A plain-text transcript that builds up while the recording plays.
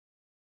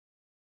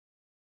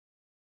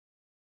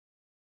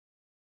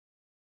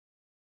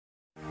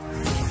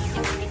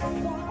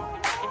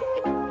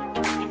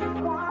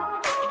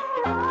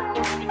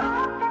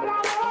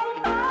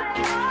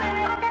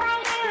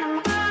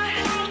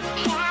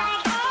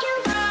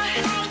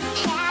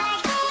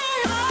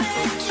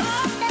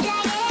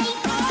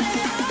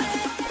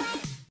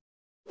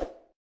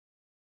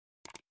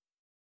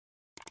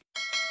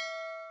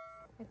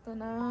Ito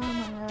na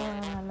mga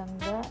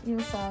langga, yung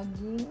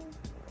saging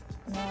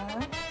na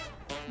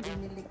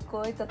binili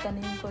ko.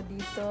 Itatanim ko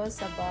dito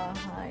sa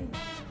bahay.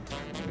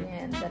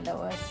 Ayan,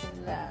 dalawa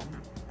sila.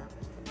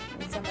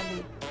 Isa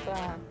maliit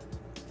pa.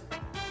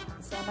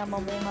 Sana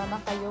mamunga na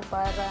kayo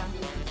para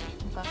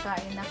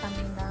makakain na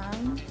kami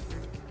ng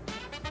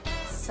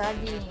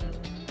saging.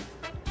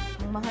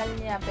 Ang mahal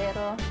niya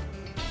pero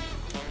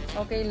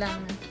okay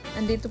lang.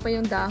 Andito pa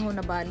yung dahon,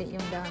 nabali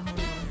yung dahon.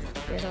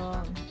 Pero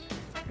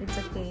it's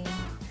okay.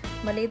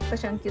 Maliit pa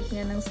siyang, cute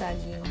nga ng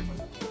saging.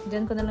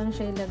 Diyan ko na lang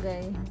siya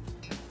ilagay.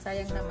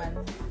 Sayang naman.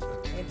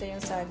 Ito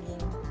yung saging.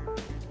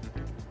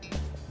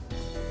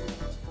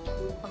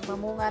 Pag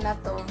mamunga na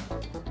to,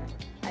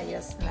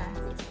 ayos na.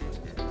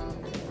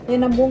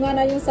 Yan, ang bunga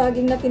na yung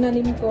saging na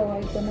tinanim ko.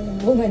 Ito na yung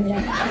bunga niya.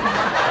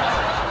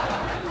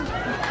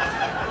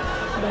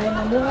 Dahil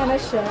namunga na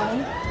siya,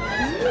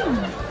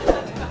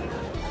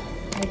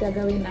 may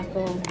gagawin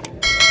ako.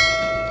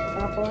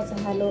 Tapos,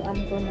 haluan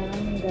ko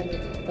ng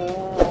ganito.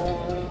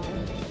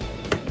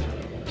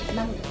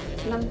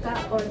 Langka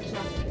or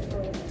chocolate.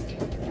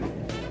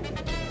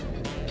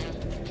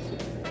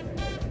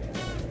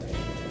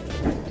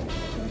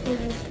 Ito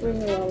yung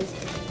spring rolls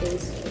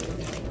pastry.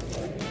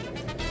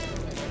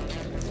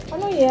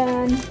 Ano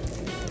yan?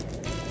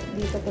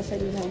 Dito ko sa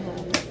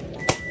ihahan.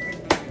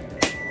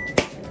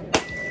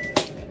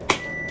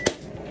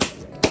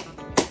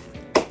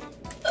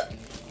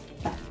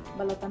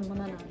 Balatan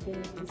muna natin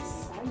yung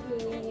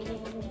saging.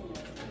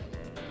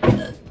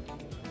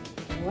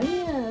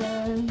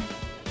 Ayan.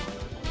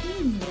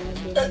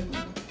 Grabe.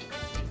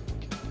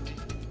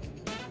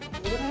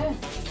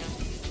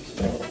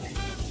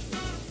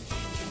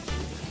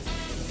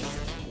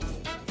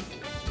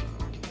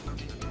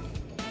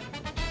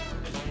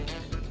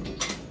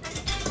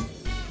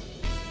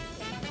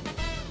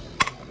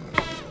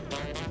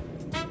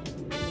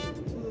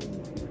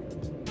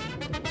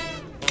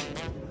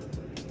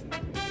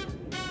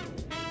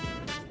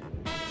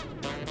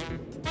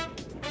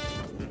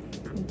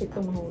 Hindi ko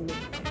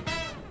mahulog.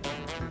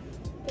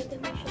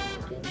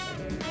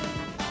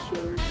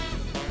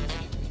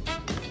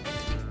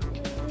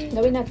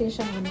 Gawin natin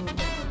siyang ano.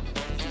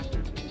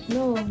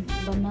 No,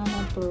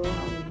 banana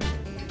prawn.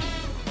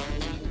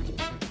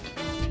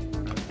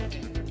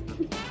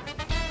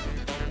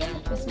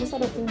 Mas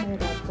masarap yung may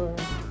wrapper.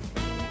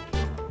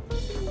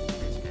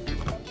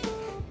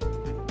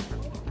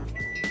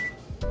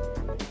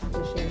 Ito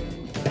siya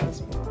yung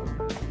passport.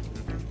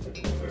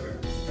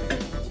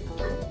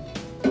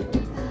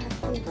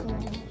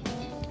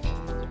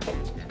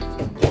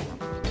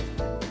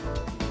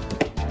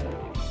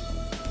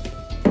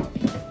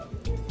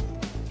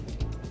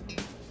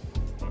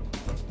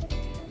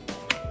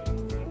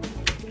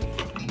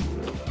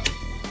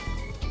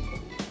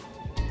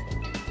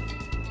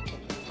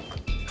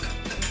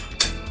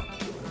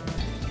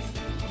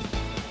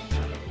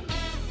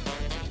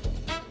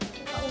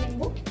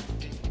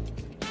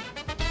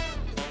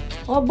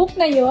 Oh, book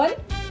na yun?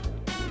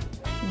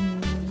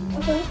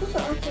 Okay, ito sa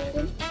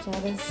akin.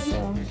 Charis.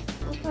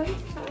 Okay,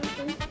 sa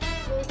akin.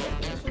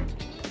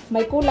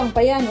 May kulang pa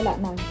yan. Wala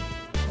na.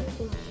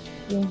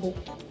 Yung book.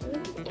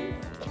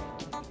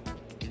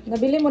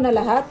 Nabili mo na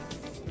lahat?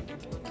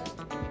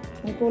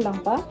 May kulang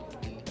pa?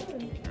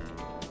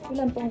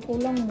 Ilan pa ang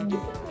kulang mo?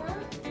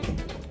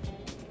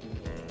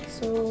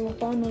 So,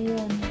 paano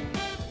yan?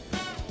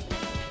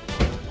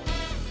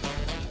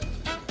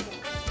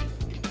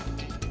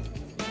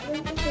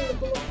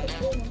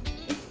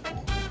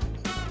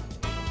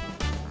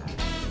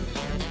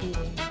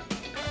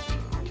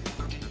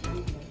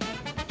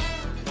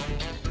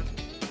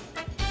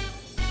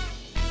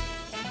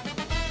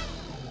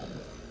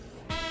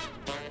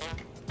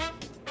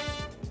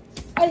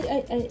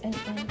 Ay.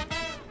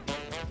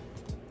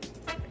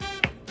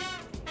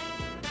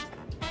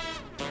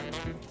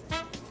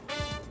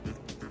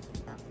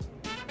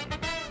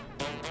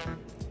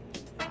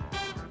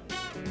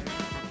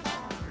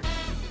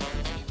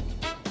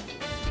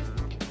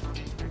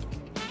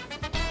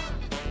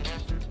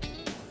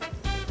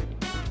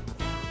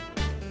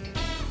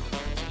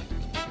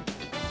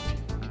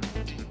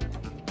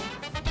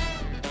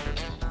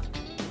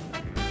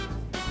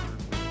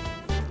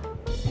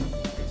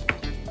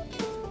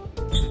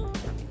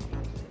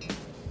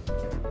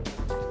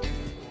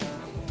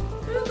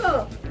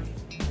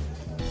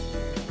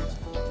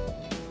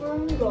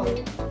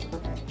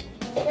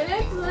 Can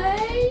I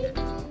play?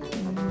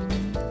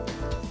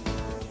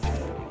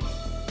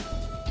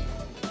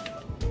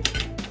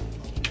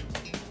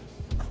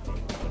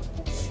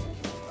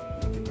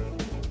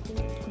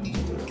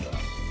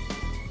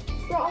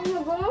 Saan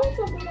na ba?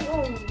 Saan na ba?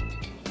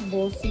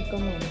 Bossy ka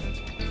mo.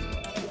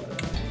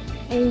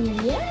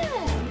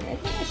 Ayan!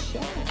 Ito na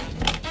siya.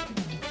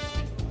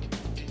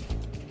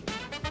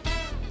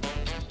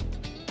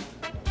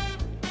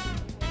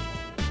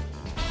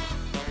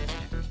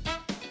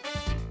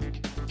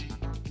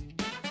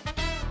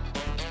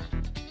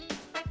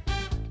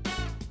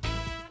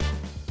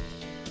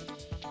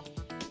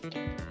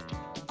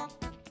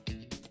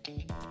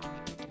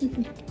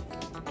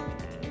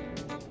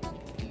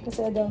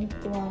 Kasi I don't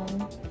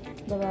want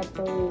the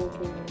wrapper will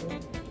be done.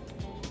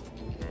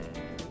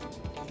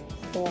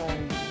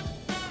 Okay.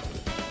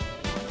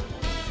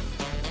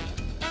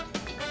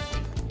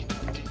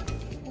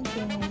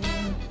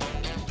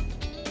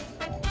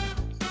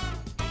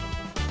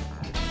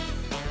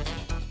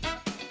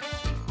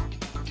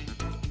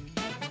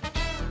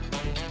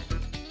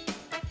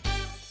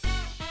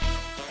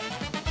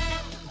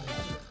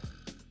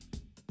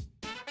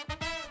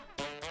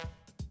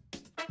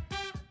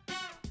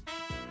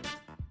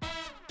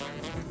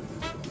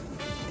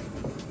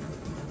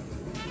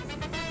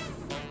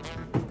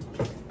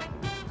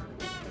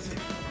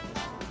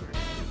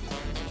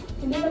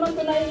 Hindi naman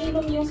ito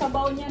naiinom yung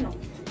sabaw niya, no?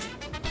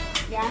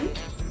 Yan?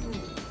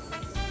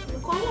 Hindi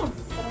ko alam.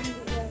 Parang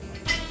hindi yan.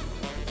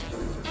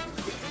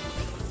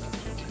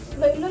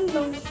 Lailan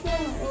lang siya.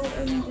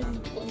 OMG.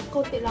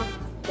 Kauti lang.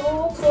 2,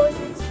 4,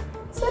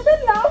 6,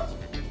 7 lang?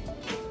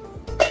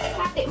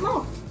 Hati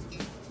mo.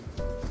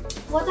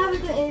 What sabi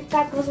ko,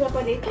 cut mo sila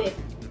pa dito eh.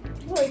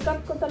 Oh,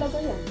 i-cut ko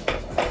talaga yan.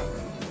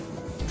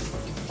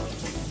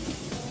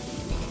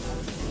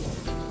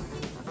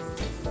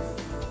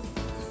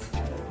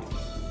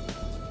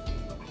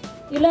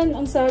 Ilan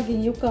ang saging?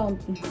 You count.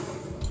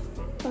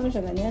 Paano siya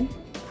ganyan?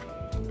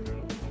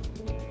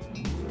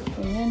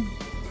 Ganyan.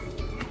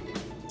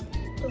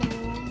 2, 4,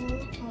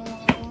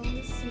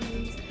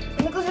 6.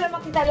 Hindi ko sila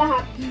makita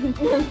lahat.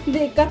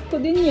 Hindi, cut ko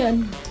din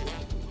yan.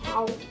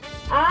 How?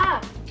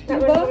 Ah!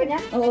 Diba? Cut mo niya?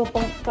 Oo,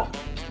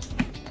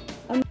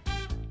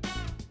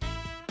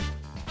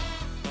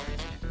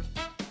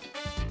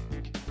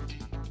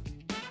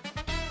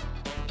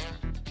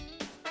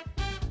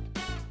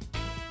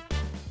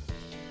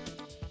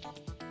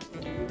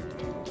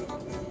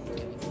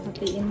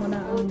 hatiin mo na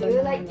Oh, ang do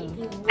you like banana.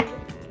 eating wood?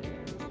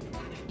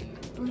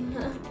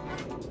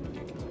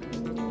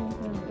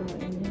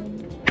 Kumain yan.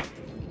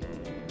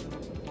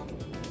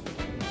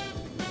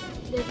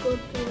 They're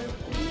good for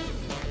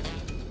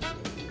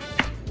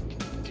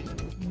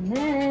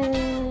Na.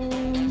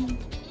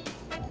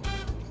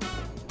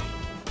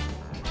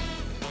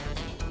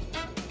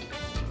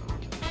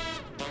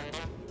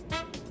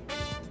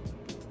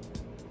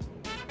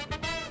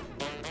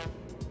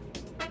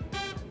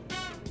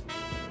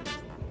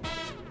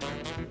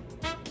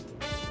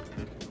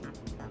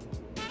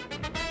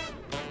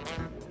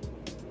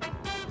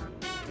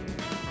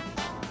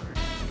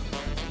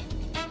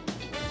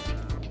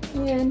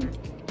 Ayan.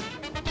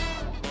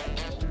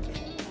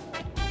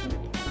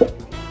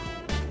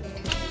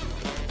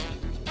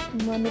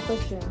 Ano pa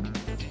siya?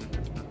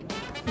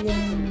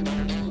 Yung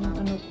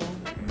ano pa?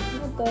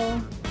 Ano to?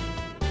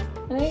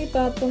 Ay,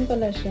 patong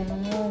pala siya.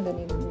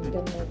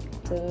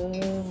 Ganito.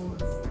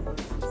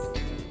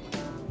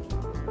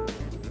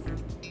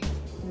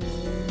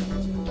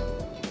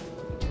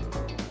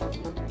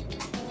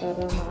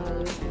 Para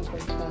maayos yung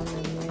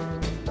pagkanan niya.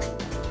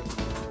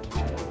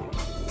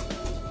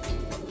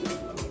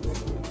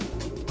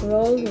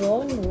 Roll,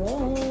 roll,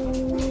 roll.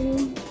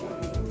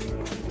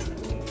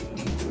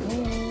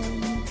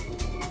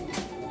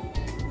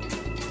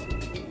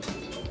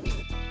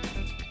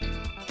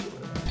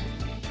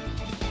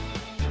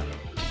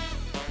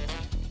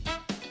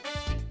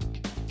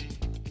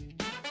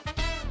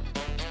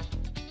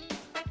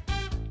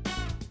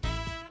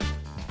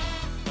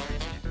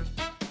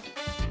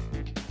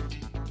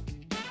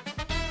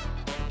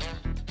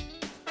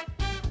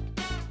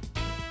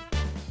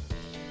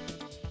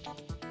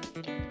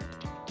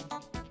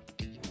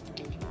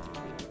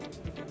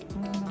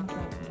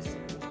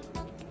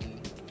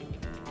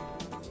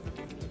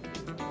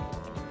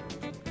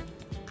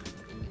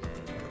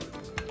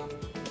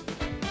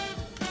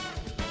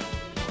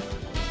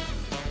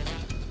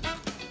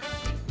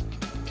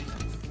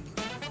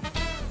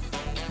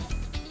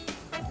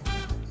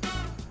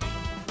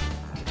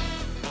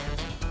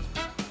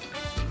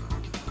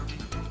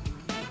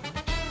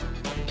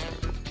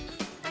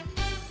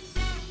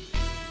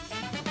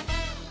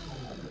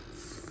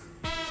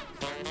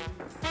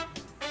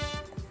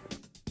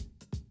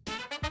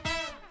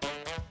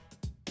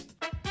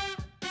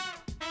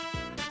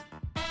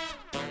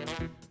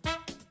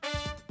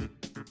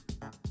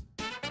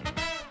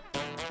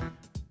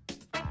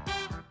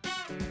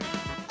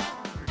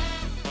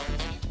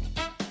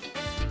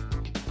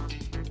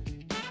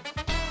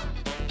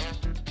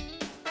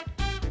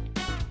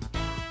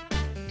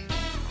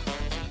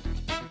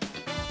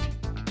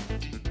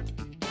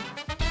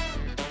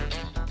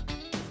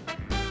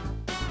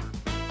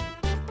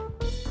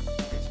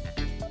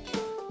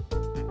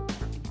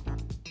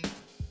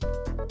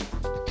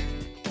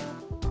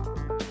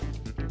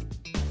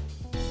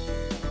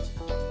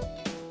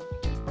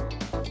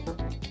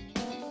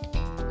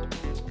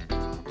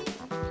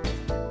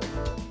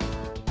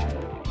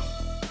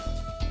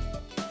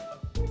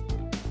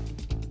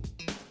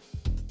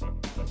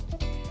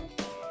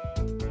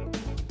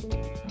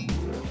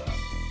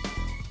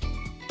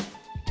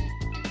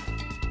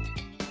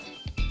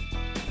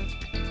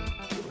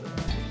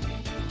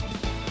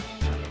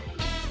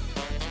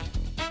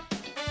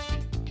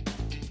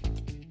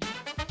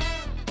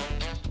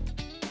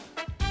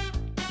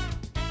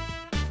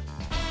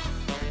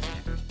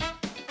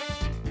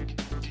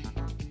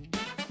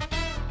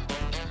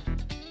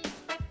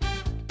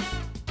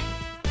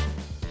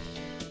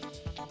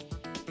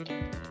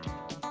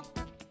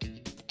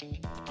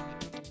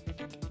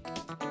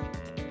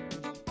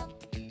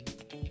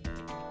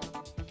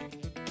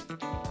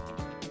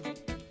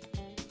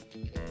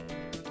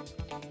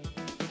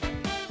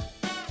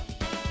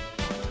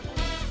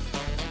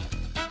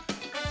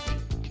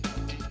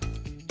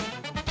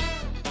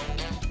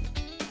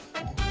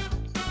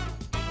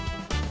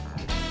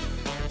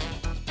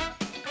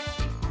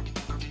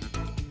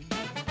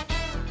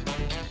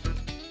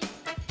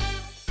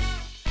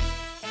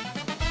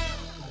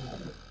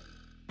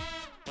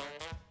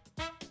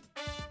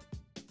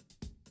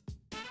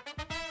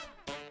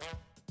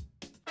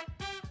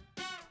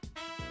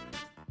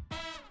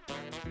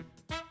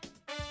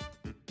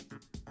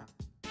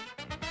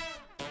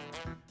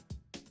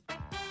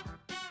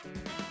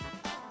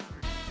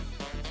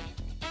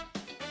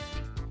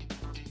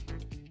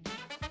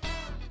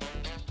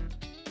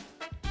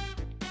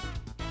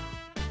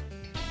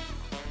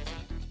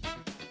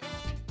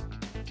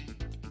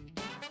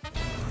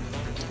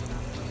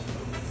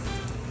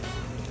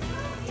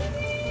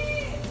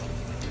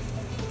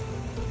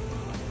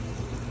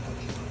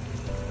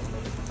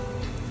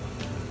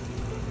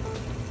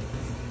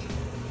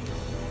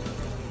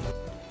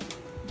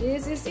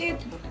 This is it.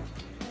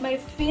 My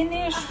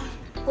finished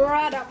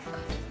product.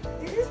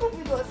 This is what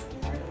we do at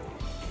school.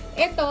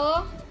 Ito,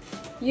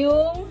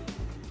 yung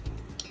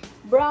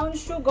brown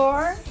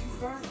sugar.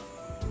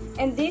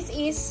 And this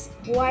is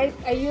white.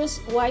 I use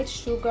white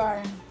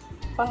sugar.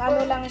 Pang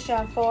ano lang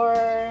siya for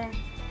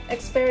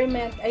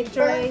experiment. I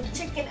tried. Burnt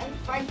chicken and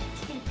fried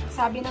chicken.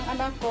 Sabi ng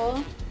anak ko,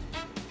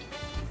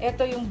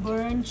 ito yung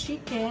burnt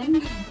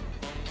chicken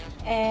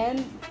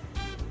and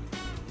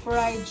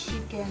fried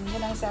chicken.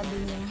 Yan ang sabi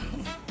niya.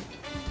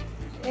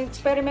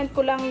 Experiment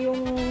ko lang yung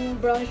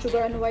brown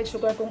sugar and white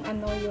sugar kung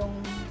ano yung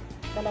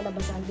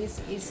kalalabasan. This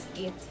is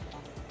it.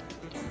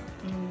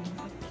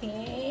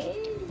 Okay.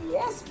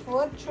 Yes,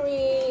 food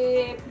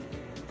trip.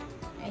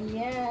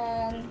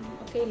 Ayan.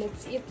 Okay,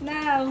 let's eat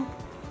now.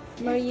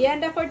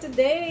 Merienda for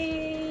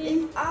today.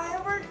 If I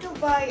were to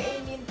buy a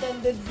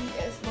Nintendo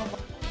DS